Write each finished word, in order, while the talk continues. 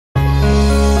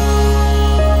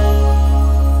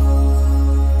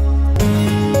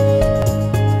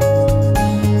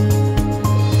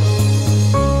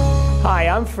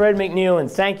Fred McNeil,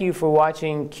 and thank you for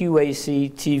watching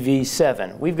QACTV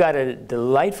 7. We've got a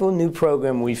delightful new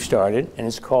program we've started, and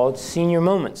it's called Senior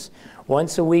Moments.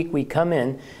 Once a week we come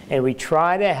in and we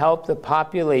try to help the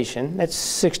population that's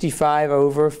 65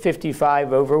 over,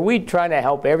 55 over. We try to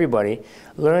help everybody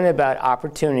learn about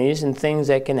opportunities and things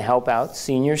that can help out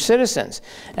senior citizens.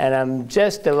 And I'm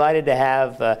just delighted to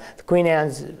have the Queen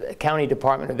Anne's County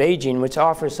Department of Aging, which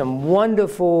offers some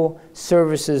wonderful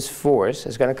services for us.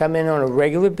 It's going to come in on a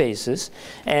regular basis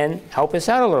and help us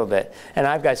out a little bit. And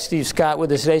I've got Steve Scott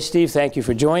with us today. Steve, thank you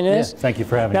for joining us. Thank you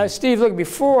for having me. Now, Steve, look,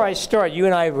 before I start, you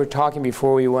and I were talking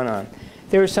before we went on.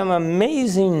 There are some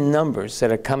amazing numbers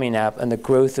that are coming up on the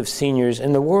growth of seniors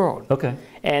in the world. Okay.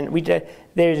 And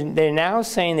they're now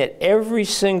saying that every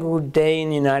single day in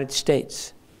the United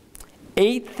States,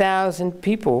 8,000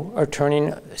 people are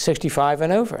turning 65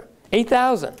 and over.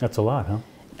 8,000. That's a lot,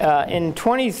 huh? In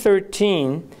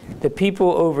 2013, the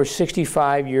people over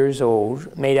 65 years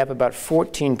old made up about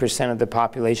 14% of the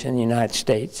population in the United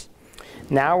States.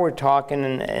 Now we're talking,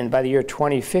 and by the year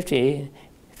 2050,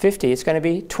 it's going to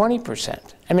be 20%.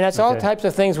 I mean, that's all types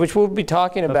of things which we'll be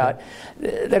talking about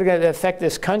that are going to affect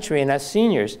this country and us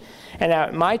seniors. And now,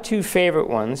 my two favorite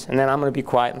ones, and then I'm going to be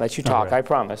quiet and let you talk, I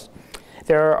promise.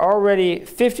 There are already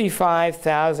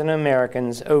 55,000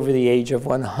 Americans over the age of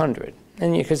 100,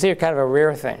 and because they're kind of a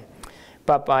rare thing.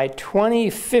 But by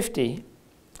 2050,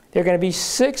 there are going to be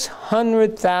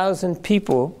 600,000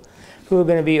 people who are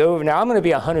going to be over. Now, I'm going to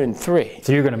be 103.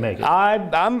 So you're going to make it.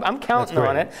 I'm counting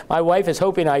on it. My wife is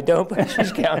hoping I don't, but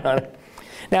she's counting on it.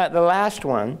 Now, the last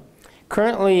one,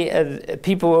 currently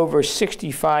people over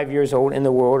 65 years old in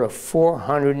the world are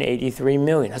 483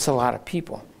 million. That's a lot of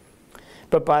people.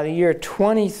 But by the year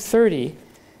 2030,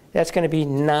 that's going to be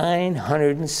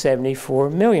 974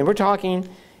 million. We're talking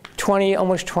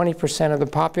almost 20% of the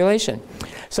population.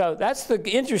 So that's the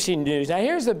interesting news. Now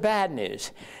here's the bad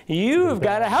news. You have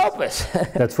got to help us.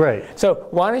 That's right. So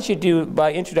why don't you do,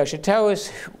 by introduction, tell us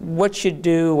what you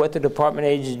do, what the department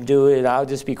agents do, and I'll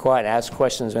just be quiet and ask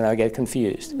questions when I get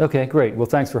confused. Okay, great. Well,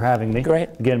 thanks for having me. Great.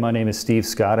 Again, my name is Steve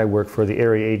Scott. I work for the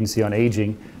Area Agency on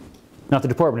Aging, not the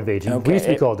Department of Aging. Okay. We used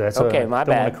to be called that, so okay, I don't want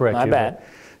to correct you. My bad.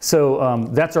 So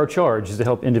that's our charge, is to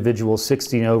help individuals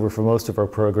 60 and over for most of our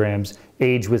programs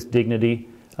age with dignity,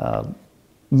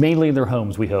 mainly in their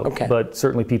homes, we hope. Okay. But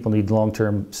certainly people need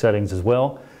long-term settings as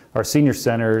well. Our senior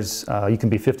centers, you can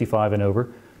be 55 and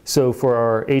over. So for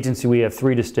our agency, we have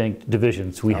three distinct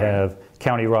divisions. We have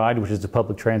County Ride, which is the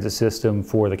public transit system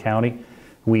for the county.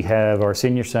 We have our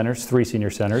senior centers, 3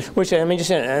 senior centers. Which, I mean, just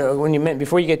when you meant,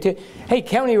 before you get to, hey,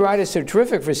 County Ride is so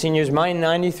terrific for seniors. My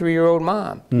 93-year-old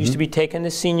mom used to be taken to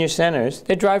senior centers.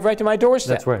 They drive right to my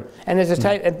doorstep. That's right. And there's a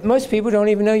type, and most people don't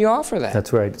even know you offer that.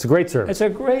 That's right. It's a great service. It's a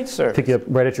great service. Pick you up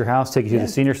right at your house, take you to the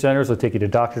senior centers, they'll take you to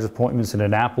doctor's appointments in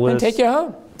Annapolis. And take you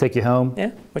home. Take you home.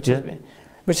 Yeah, which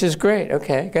is great.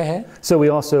 Okay, go ahead. So we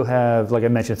also have, like I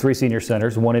mentioned, 3 senior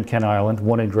centers, 1 in Kent Island,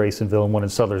 1 in Graysonville, and 1 in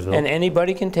Sudlersville. And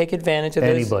anybody can take advantage of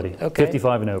this? Anybody, okay.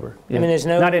 55 and over. I mean, there's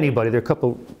no... Not anybody, there are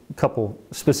a couple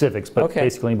specifics, but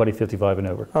basically anybody 55 and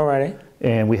over. All righty.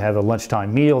 And we have a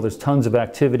lunchtime meal, there's tons of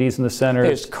activities in the center.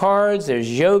 There's cards,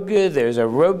 there's yoga, there's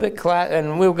aerobic class,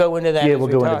 and we'll go into that. Yeah, we'll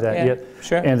go into that, yeah.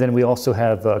 Sure. And then we also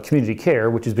have community care,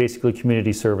 which is basically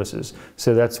community services.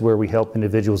 So that's where we help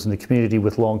individuals in the community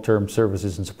with long-term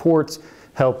services and supports,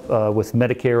 help with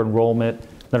Medicare enrollment,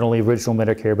 not only original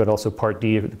Medicare, but also Part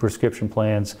D, the prescription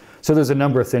plans. So there's a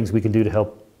number of things we can do to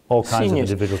help all kinds of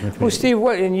individuals in the community.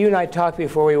 Well, Steve, and you and I talked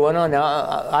before we went on.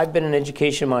 Now, I've been in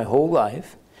education my whole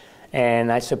life,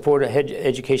 and I support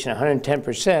education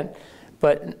 110%,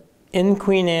 but in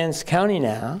Queen Anne's County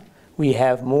now, we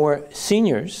have more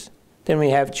seniors than we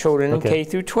have children in K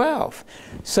through 12.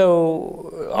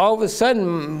 So all of a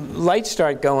sudden, lights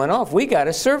start going off. We got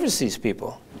to service these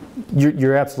people.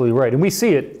 You're absolutely right, and we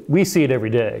see it every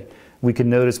day. We can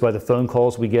notice by the phone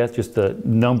calls we get, just the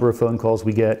number of phone calls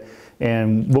we get,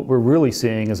 and what we're really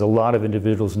seeing is a lot of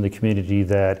individuals in the community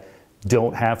that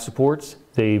don't have supports.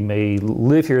 They may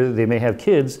live here, they may have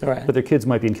kids, but their kids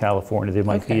might be in California, they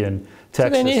might be in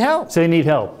Texas. So they need help. So they need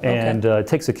help, and it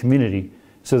takes a community.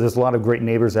 So there's a lot of great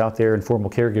neighbors out there and formal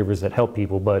caregivers that help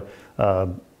people, but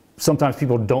sometimes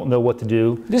people don't know what to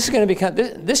do. This is going to become,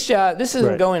 this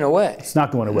isn't going away. It's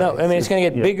not going away. No, I mean, it's going to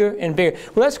get bigger and bigger.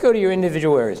 Well, let's go to your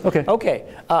individual areas. Okay. Okay,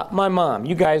 my mom,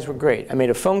 you guys were great. I made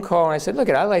a phone call and I said, look,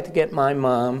 I'd like to get my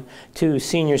mom to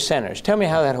senior centers. Tell me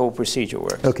how that whole procedure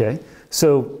works. Okay.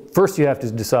 So first you have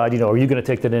to decide, are you going to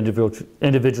take that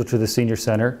individual to the senior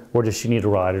center, or does she need a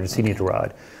ride, or does he need a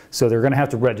ride? So they're going to have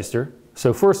to register.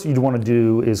 So first you'd want to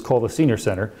do is call the senior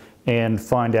center and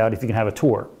find out if you can have a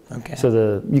tour. Okay.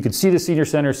 So you can see the senior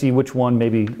center, see which one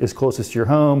maybe is closest to your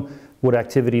home, what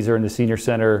activities are in the senior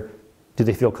center, do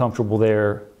they feel comfortable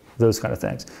there, those kind of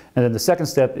things. And then the second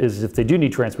step is if they do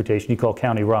need transportation, you call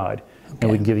County Ride, and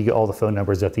we can give you all the phone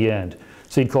numbers at the end.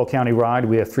 So you'd call County Ride,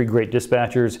 we have 3 great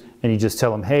dispatchers, and you just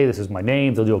tell them, hey, this is my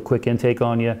name, they'll do a quick intake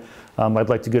on you. I'd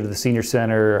like to go to the senior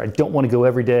center, I don't want to go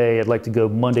every day, I'd like to go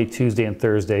Monday, Tuesday, and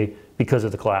Thursday because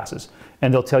of the classes.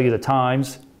 And they'll tell you the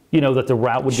times, that the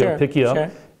route would go pick you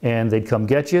up, and they'd come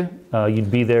get you. You'd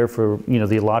be there for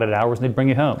the allotted hours, and they'd bring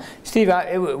you home. Steve,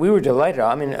 we were delighted.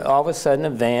 I mean, all of a sudden a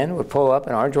van would pull up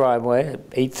in our driveway at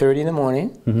 8:30 in the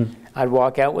morning. I'd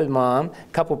walk out with Mom,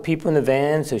 a couple people in the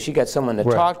van, so she got someone to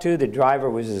talk to. The driver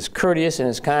was as courteous and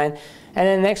as kind. And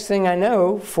then next thing I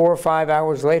know, 4 or 5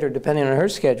 hours later, depending on her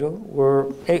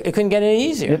schedule, it couldn't get any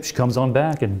easier. Yep, she comes on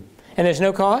back. And there's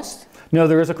no cost? No,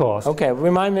 there is a cost. Okay,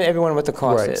 remind everyone what the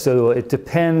cost is. So it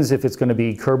depends if it's going to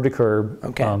be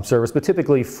curb-to-curb service, but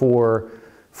typically for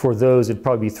those, it'd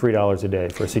probably be $3 a day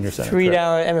for a senior center.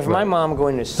 $3. I mean, for my mom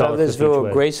going to Southerville,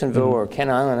 or Graysonville, or Kent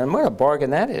Island, and what a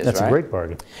bargain that is, That's a great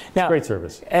bargain. Now, great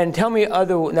service. And tell me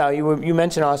now you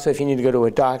mentioned also if you need to go to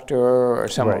a doctor or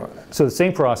somewhere. So the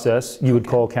same process, you would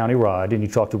call County Ride and you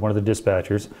talk to one of the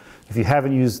dispatchers. If you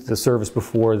haven't used the service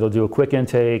before, they'll do a quick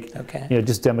intake,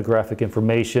 just demographic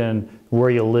information, where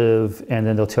you live, and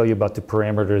then they'll tell you about the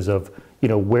parameters of,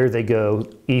 where they go,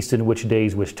 east and which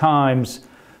days, which times.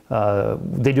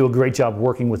 They do a great job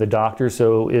working with a doctor,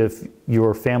 so if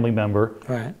your family member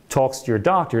talks to your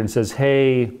doctor and says,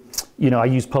 hey, I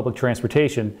use public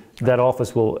transportation, that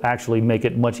office will actually make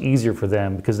it much easier for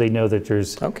them because they know that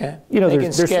there's, they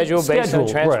can schedule based on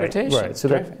transportation. Right. So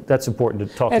that's important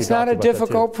to talk to your doctor about. It's not a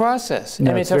difficult process.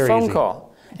 No, I mean, it's a phone easy.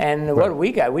 Call. And what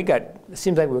we got, it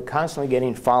seems like we're constantly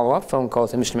getting follow-up phone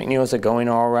calls. And Mr. McNeil, is it going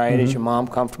all right? Is your mom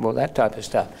comfortable? That type of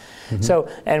stuff. So,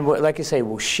 and like you say,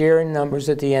 we'll share numbers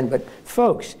at the end. But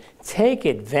folks, take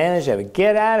advantage of it.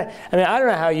 Get out of, I mean, I don't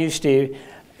know how you, Steve,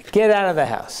 get out of the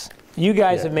house. You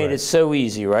guys have made it so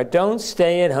easy, right? Don't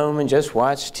stay at home and just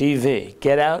watch TV.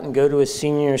 Get out and go to a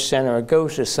senior center or go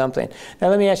to something. Now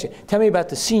let me ask you, tell me about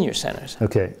the senior centers.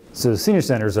 Okay, so the senior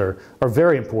centers are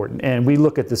very important, and we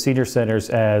look at the senior centers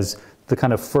as the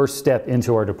kind of first step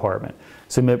into our department.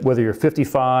 So whether you're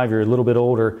 55, you're a little bit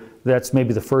older, that's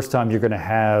maybe the first time you're going to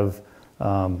have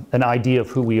an idea of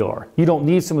who we are. You don't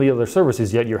need some of the other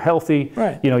services yet. You're healthy,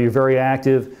 you're very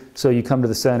active, so you come to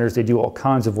the centers. They do all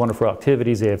kinds of wonderful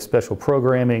activities. They have special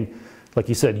programming, like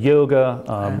you said,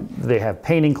 yoga. They have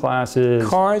painting classes.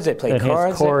 Cards, they play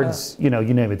cards. Cards, you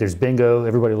name it. There's bingo.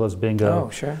 Everybody loves bingo. Oh,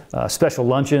 sure. Special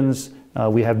luncheons.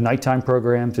 We have nighttime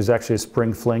programs. There's actually a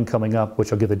spring fling coming up,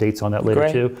 which I'll give the dates on that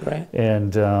later too.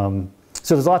 And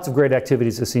so there's lots of great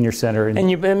activities at the senior center.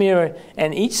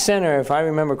 And each center, if I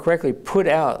remember correctly, put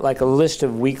out like a list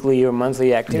of weekly or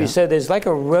monthly activities. So there's like a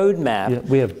roadmap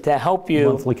we have to help you.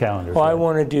 Monthly calendars. I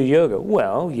want to do yoga.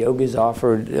 Well, yoga's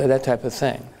offered, that type of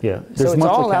thing. Yeah, so it's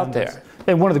all out there.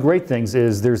 And one of the great things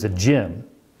is there's a gym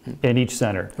in each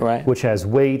center, which has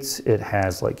weights. It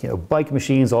has bike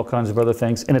machines, all kinds of other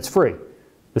things, and it's free.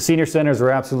 The senior centers are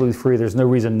absolutely free. There's no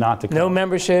reason not to come. No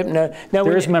membership? No.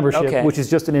 There is membership, which is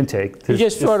just an intake. You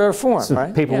just fill out a form,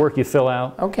 right? Paperwork you fill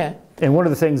out. Okay. And one of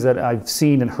the things that I've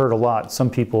seen and heard a lot, some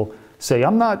people say,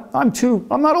 I'm not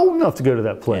old enough to go to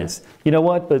that place. You know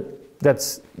what? But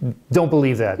don't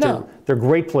believe that. No. They're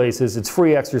great places. It's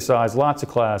free exercise, lots of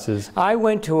classes. I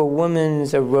went to a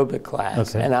women's aerobic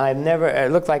class, and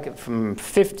it looked like from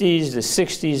 50s to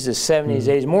 60s to 70s,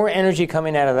 80s, more energy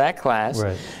coming out of that class.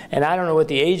 And I don't know what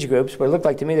the age groups, but it looked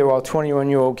like to me they were all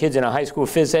 21-year-old kids in a high school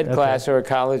phys ed class or a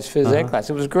college phys ed class.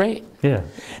 It was great. Yeah.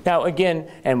 Now again,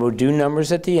 and we'll do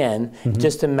numbers at the end,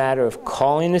 just a matter of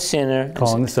calling the center,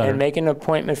 and making an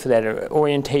appointment for that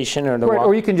orientation or the walk.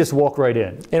 Or you can just walk right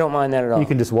in. They don't mind that at all. You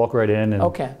can just walk right in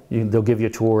and they'll give you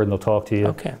a tour and they'll talk to you.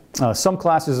 Okay. Some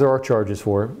classes there are charges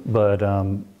for, but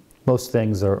most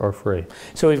things are free.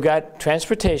 So we've got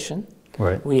transportation.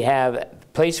 We have a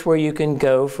place where you can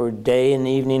go for day and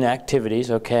evening activities,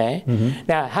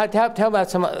 Now, tell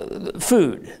about some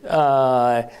food.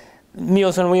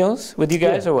 Meals on Wheels with you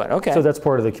guys or what? Okay. So that's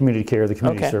part of the community care, the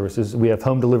community services. We have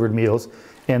home delivered meals,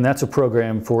 and that's a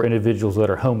program for individuals that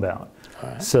are homebound.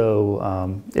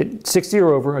 So 60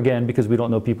 or over, again, because we don't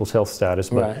know people's health status,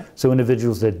 but so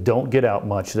individuals that don't get out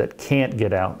much, that can't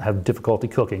get out, have difficulty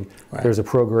cooking, there's a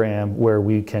program where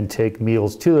we can take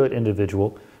meals to that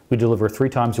individual. We deliver 3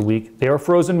 times a week. They are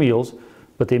frozen meals,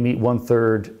 but they meet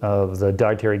 1/3 of the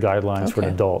dietary guidelines for an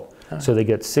adult. So they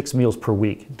get 6 meals per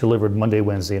week, delivered Monday,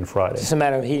 Wednesday, and Friday. It's a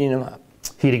matter of heating them up.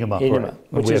 Heating them up, Heating them right. up,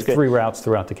 which we is have good. 3 routes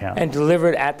throughout the county. And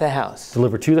delivered at the house.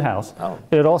 Delivered to the house. Oh.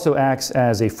 It also acts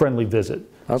as a friendly visit.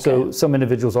 Okay. So some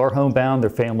individuals are homebound, their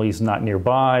family's not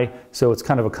nearby, so it's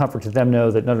kind of a comfort to them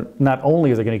know that not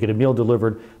only are they going to get a meal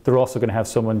delivered, they're also going to have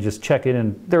someone just check in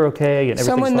and they're okay and everything's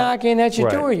Someone fine. knocking at your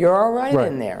Right. door, you're all right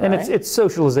in there, right? And it's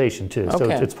socialization too, so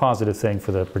Okay. it's a positive thing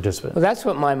for the participant. Well, that's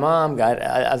what my mom got.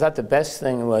 I thought the best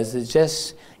thing was to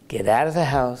just get out of the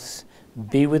house,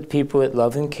 be with people that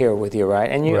love and care with you, right?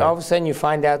 And you Right. all of a sudden you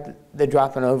find out that they're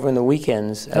dropping over on the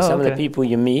weekends. Some of the okay. people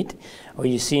you meet, or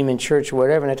you see them in church or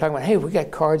whatever, and they're talking about, hey, we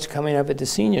got cards coming up at the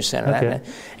senior center. Okay.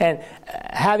 And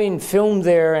having filmed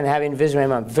there and having visited my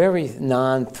mom, very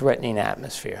non-threatening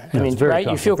atmosphere. I No, mean, it's very right?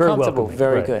 You feel very comfortable, welcoming,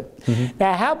 very right. good.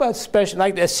 Now, how about special,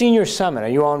 like the senior summit? Are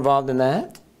you all involved in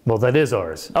that? Well, that is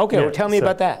ours. Okay, Yeah, well, tell me so-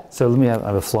 about that. So let me have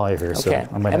a flyer here. So Okay. I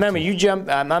might And have remember, to- you jump,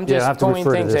 I'm Yeah, I just have to pulling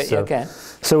refer to things this, at you. so- Okay.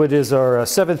 So it is our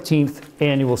 17th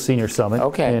annual Senior Summit.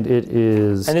 Okay. And it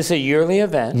is And it's a yearly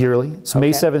event. yearly. It's May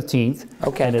Okay. 17th.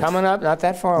 Okay, and it's, coming up, not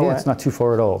that far yeah, away. it's not too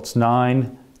far at all. It's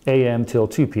 9 a.m. till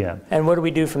 2 p.m. And what do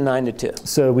we do from 9 to 2?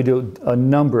 So we do a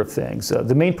number of things.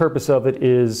 The main purpose of it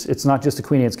is it's not just a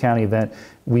Queen Anne's County event.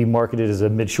 We market it as a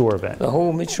Midshore event. The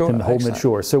whole Midshore? In the whole Excellent.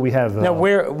 Midshore. So we have Now,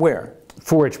 where?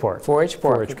 4-H Park. 4-H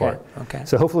Park. 4-H okay. Park. Okay.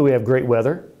 So hopefully we have great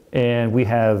weather, and we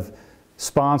have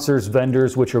sponsors,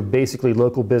 vendors, which are basically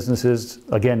local businesses,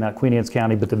 again, not Queen Anne's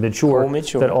County, but the Midshore, Whole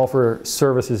Midshore. that offer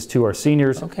services to our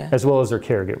seniors, Okay. as well as their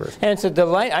caregivers. And it's a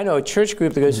delight. I know a church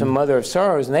group that goes to Mother of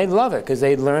Sorrows, and they love it because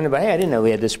they learn about, hey, I didn't know we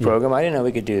had this program. I didn't know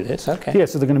we could do this. Okay. Yeah,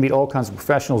 so they're going to meet all kinds of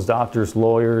professionals, doctors,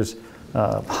 lawyers,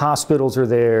 hospitals are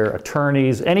there,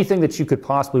 attorneys, anything that you could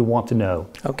possibly want to know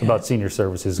Okay. about senior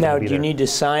services. is Now, gonna be do you there. need to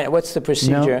sign? What's the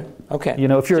procedure? Okay. You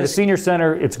know, if you're at a Just- senior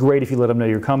center, it's great if you let them know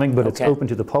you're coming, but it's Okay. open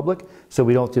to the public. So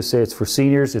we don't just say it's for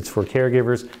seniors, it's for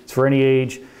caregivers, it's for any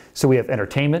age. So we have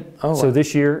entertainment. Oh, So wow.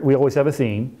 this year, we always have a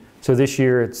theme. So this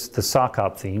year, it's the sock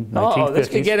hop theme, 1950s. Oh, this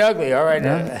could get ugly. All right.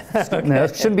 Okay. No,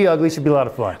 it shouldn't be ugly, it should be a lot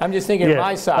of fun. I'm just thinking Yeah,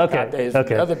 my sock okay, hop days.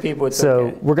 okay. Other people, it's So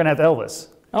okay. we're going to have Elvis.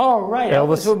 Oh, right.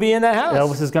 Elvis will be in the house.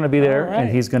 Elvis is going to be there, All right. and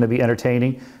he's going to be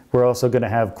entertaining. We're also going to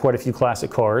have quite a few classic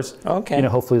cars. Okay. You know,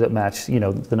 hopefully that match, you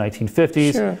know, the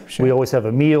 1950s. Sure, sure. We always have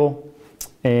a meal,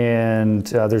 and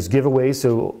there's giveaways.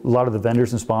 So a lot of the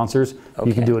vendors and sponsors,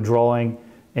 you can Okay. do a drawing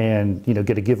and, you know,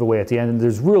 get a giveaway at the end. And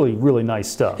there's really, really nice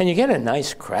stuff. And you get a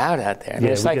nice crowd out there. I mean,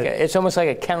 Yeah, it's we like get- it's almost like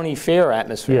a county fair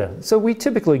atmosphere. Yeah. So we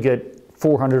typically get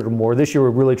 400 or more. This year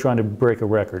we're really trying to break a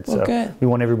record. So Okay. we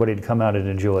want everybody to come out and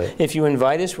enjoy it. If you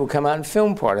invite us, we'll come out and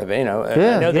film part of it. You know,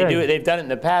 Yeah, I know they yeah. do it. They've done it in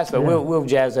the past, but Yeah. we'll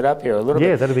jazz it up here a little bit.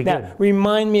 Yeah, that'd be now, good.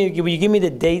 Remind me, will you give me the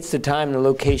dates, the time, and the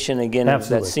location again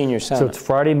Absolutely. of that senior So summit? it's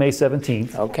Friday, May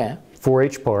 17th, Okay.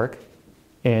 4-H Park,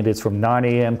 and it's from 9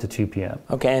 a.m. to 2 p.m.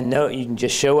 Okay, and no, you can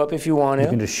just show up if you want to. You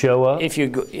can just show up. If you,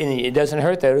 and it doesn't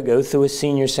hurt though to go through a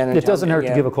senior center. It doesn't hurt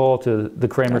to give a call to the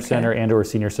Kramer Okay. Center and or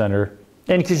Senior Center,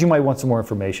 and because you might want some more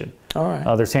information. All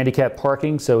right. There's handicap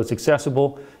parking, so it's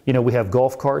accessible. You know, we have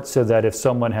golf carts so that if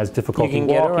someone has difficulty You can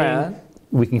get walking, around.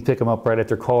 we can pick them up right at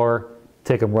their car,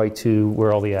 take them right to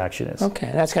where all the action is. Okay,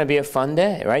 that's going to be a fun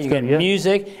day, right? You get Yeah.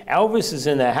 music. Elvis is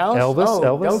in the house. Elvis, Oh,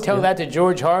 Elvis, don't tell yeah. that to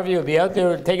George Harvey. He'll be out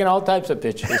there taking all types of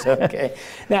pictures. Okay.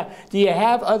 Now, do you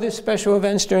have other special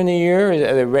events during the year?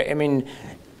 I mean,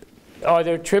 are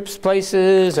there trips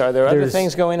places? Are there other There's-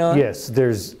 things going on? Yes,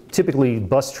 there's typically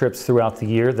bus trips throughout the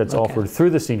year that's Okay. offered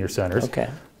through the senior centers. Okay.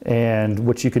 And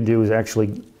what you can do is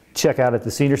actually check out at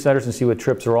the senior centers and see what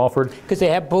trips are offered. Because they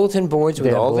have bulletin boards They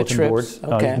with have all the bulletin trips. boards.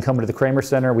 You Okay. can come to the Kramer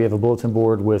Center. We have a bulletin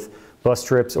board with bus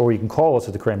trips, or you can call us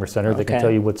at the Kramer Center. They can Okay.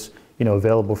 tell you what's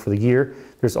available for the year.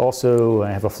 There's also,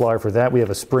 I have a flyer for that. We have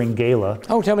a spring gala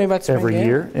Oh, tell me about spring every Gala.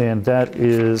 year, and that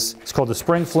is, it's called the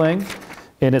Spring Fling,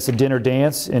 and it's a dinner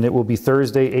dance, and it will be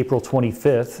Thursday, April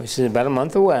 25th, Which is about a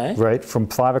month away. right, from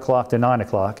 5 o'clock to 9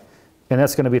 o'clock. And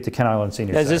that's going to be at the Kent Island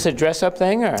Senior Now, is Center. this a dress-up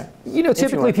thing, or? You know, if you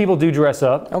typically want? people do dress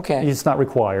up. Okay. It's not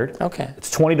required. Okay. It's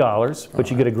 $20,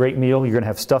 but you get a great meal. You're going to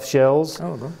have stuffed shells.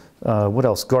 Oh, What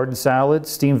else? Garden salad,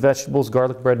 steamed vegetables,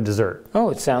 garlic bread, and dessert. oh,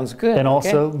 it sounds good. And Okay.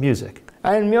 also music.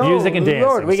 And, music and dancing,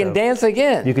 Lord, we can so- dance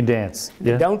again. You can dance.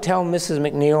 Yeah. Don't tell Mrs.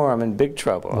 McNeil I'm in big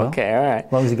trouble. Well, Okay, all right.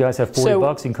 As long as you guys have 40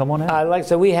 bucks, you can come on out.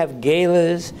 So we have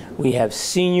galas, we have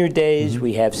senior days, Mm-hmm.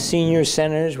 we have senior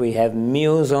centers, we have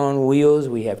meals on wheels,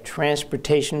 we have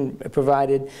transportation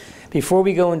provided. Before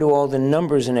we go into all the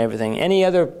numbers and everything, any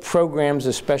other programs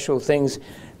or special things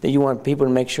that you want people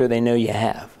to make sure they know you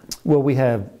have? Well, we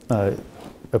have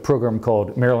a program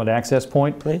called Maryland Access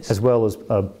Point, Please. as well as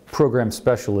a program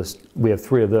specialist. We have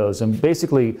 3 of those, and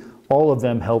basically all of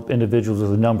them help individuals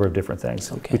with a number of different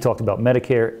things. Okay. We talked about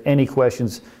Medicare. Any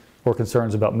questions or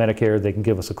concerns about Medicare, they can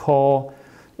give us a call.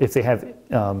 if they have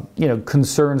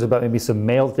concerns about maybe some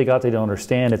mail that they got they don't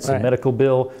understand, it's a medical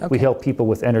bill. We help people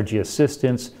with energy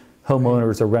assistance,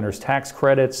 homeowners or renters tax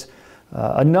credits,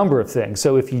 a number of things.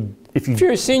 So if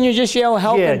you're a senior, just yell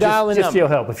help and dial the number. Just yell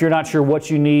help. If you're not sure what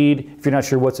you need, if you're not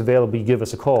sure what's available, you give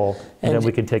us a call, and then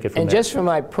we can take it from there. And just from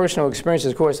my personal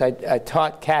experiences, of course, I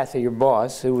taught Kathy, your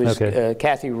boss, who was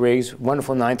Kathy Riggs,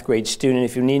 wonderful 9th grade student.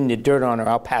 If you need any dirt on her,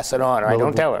 I'll pass it on. All right,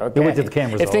 don't tell her. Okay. You'll wait till the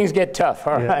camera's if off. Things get tough,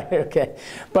 all right, okay.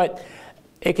 But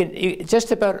it can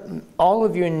just about all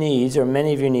of your needs, or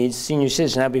many of your needs, senior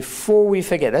citizens. Now, before we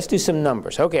forget, let's do some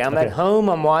numbers. Okay, I'm at home.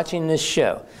 I'm watching this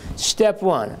show. Step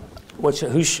one.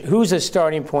 Who's a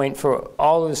starting point for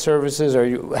all of the services,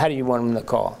 or how do you want them to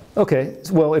call? Okay,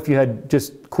 well, if you had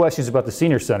just questions about the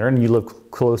Senior Center and you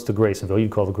live close to Graysonville, you'd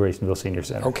call the Graysonville Senior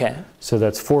Center. Okay. So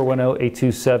that's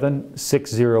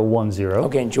 410-827-6010.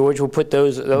 Okay, and George will put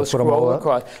those scroll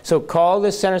across. So call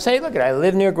the center. Say, look, I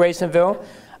live near Graysonville.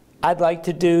 I'd like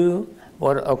to do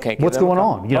what? Okay. What's going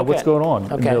on? What's going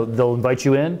on? Okay. They'll invite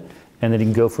you in, and then you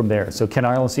can go from there. So Kent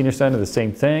Island Senior Center, the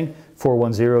same thing.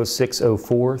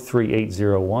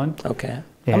 410-604-3801. Okay.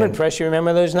 I'm impressed you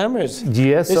remember those numbers.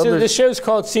 Yes. This show's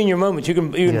called Senior Moments. You can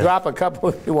drop a couple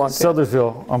if you want to.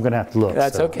 Sudlersville, I'm going to have to look.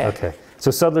 That's okay. Okay. So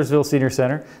Sudlersville Senior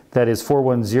Center, that is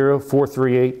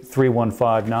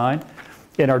 410-438-3159.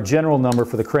 And our general number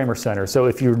for the Kramer Center. So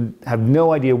if you have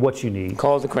no idea what you need,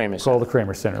 call the Kramer Center. Call the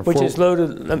Kramer Center. Which is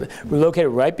located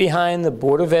right behind the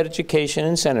Board of Education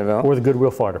in Centreville. Or the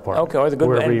Goodwill Fire Department. Okay, or the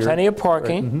Goodwill, and plenty of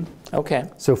parking. Right. Okay.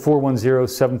 So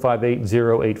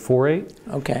 410-758-0848.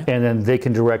 Okay. And then they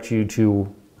can direct you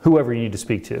to whoever you need to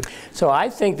speak to. So I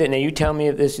think that, now you tell me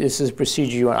if this is a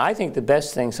procedure you want. I think the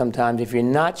best thing sometimes, if you're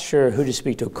not sure who to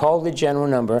speak to, call the general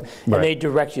number, and they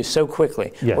direct you so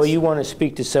quickly. Yes. Well, you want to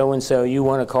speak to so-and-so, you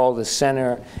want to call the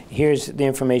center, here's the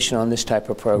information on this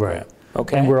type of program. Right.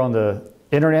 Okay. And we're on the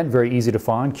internet, very easy to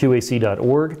find,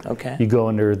 QAC.org. Okay. You go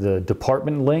under the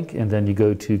department link, and then you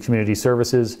go to Community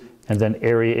Services, and then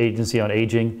Area Agency on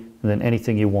Aging, and then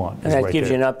anything you want. And that gives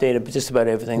you an update of just about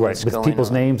everything that's going on. With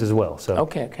people's names as well. So.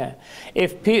 Okay.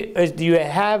 Do you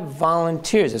have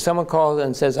volunteers? If someone calls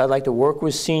and says, I'd like to work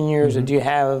with seniors, or do you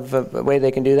have a way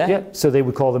they can do that? Yeah, so they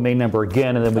would call the main number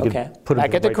again, and then we could put them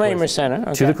back at the Kramer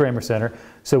Center. To the Kramer Center.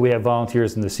 So we have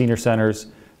volunteers in the senior centers.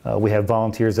 We have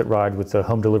volunteers that ride with the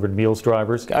home delivered meals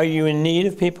drivers. Are you in need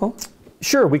of people?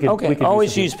 Sure, we could. Okay, we could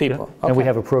always use people. Yeah. And we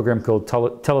have a program called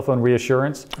Telephone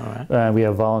Reassurance. All right. We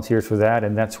have volunteers for that,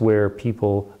 and that's where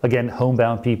people, again,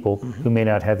 homebound people who may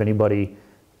not have anybody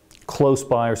close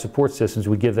by or support systems,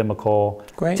 we give them a call,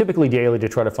 typically daily, to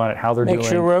try to find out how they're doing. Make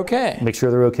sure we're okay. Make sure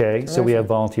they're okay. So we have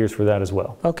volunteers for that as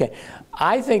well. Okay.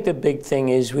 I think the big thing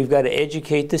is we've got to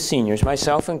educate the seniors,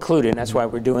 myself included, and that's why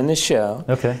we're doing this show.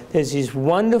 Okay. There's these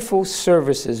wonderful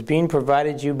services being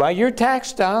provided to you by your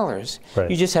tax dollars.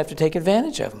 Right. You just have to take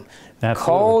advantage of them. Absolutely.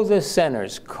 Call the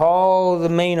centers, call the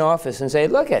main office and say,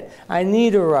 look I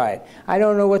need a ride. I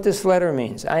don't know what this letter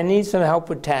means. I need some help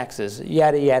with taxes,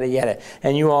 yada, yada, yada.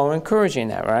 And you all are encouraging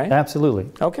that, right? Absolutely.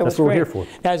 Okay, that's what we're here for.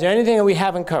 Now, is there anything that we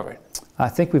haven't covered? I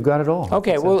think we've got it all.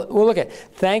 Okay, we'll look at it.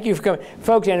 Thank you for coming.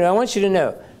 Folks, and I want you to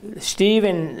know, Steve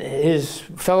and his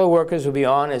fellow workers will be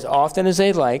on as often as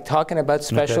they like, talking about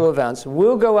special events.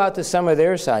 We'll go out to some of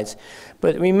their sites.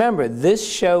 But remember, this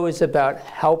show is about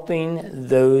helping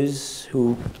those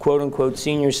who, quote unquote,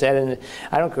 senior set, and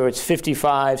I don't care if it's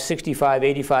 55, 65,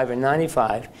 85, or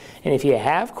 95. And if you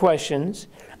have questions,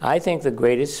 I think the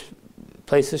greatest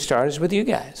place to start is with you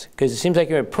guys, because it seems like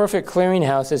you're a perfect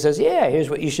clearinghouse that says, yeah, here's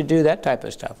what you should do, that type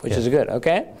of stuff, which is good,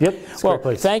 okay? Yep, it's a great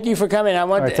place. Thank you for coming. I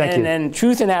want thank you. And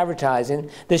Truth in Advertising,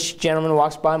 this gentleman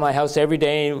walks by my house every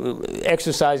day,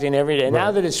 exercising every day.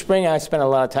 Now that it's spring, I spend a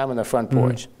lot of time on the front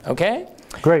porch, okay?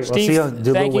 Great. Steve, well, see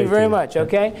you. thank you very much,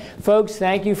 okay? Folks,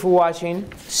 thank you for watching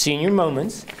Senior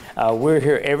Moments. We're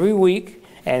here every week,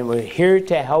 and we're here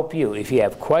to help you. If you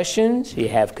have questions, you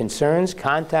have concerns,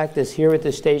 contact us here at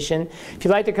the station. If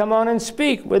you'd like to come on and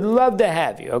speak, we'd love to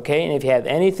have you, okay? And if you have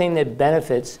anything that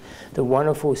benefits the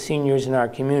wonderful seniors in our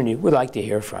community, we'd like to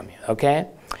hear from you, okay?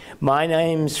 My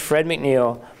name's Fred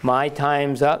McNeil. My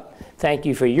time's up. Thank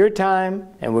you for your time,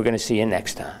 and we're going to see you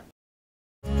next time.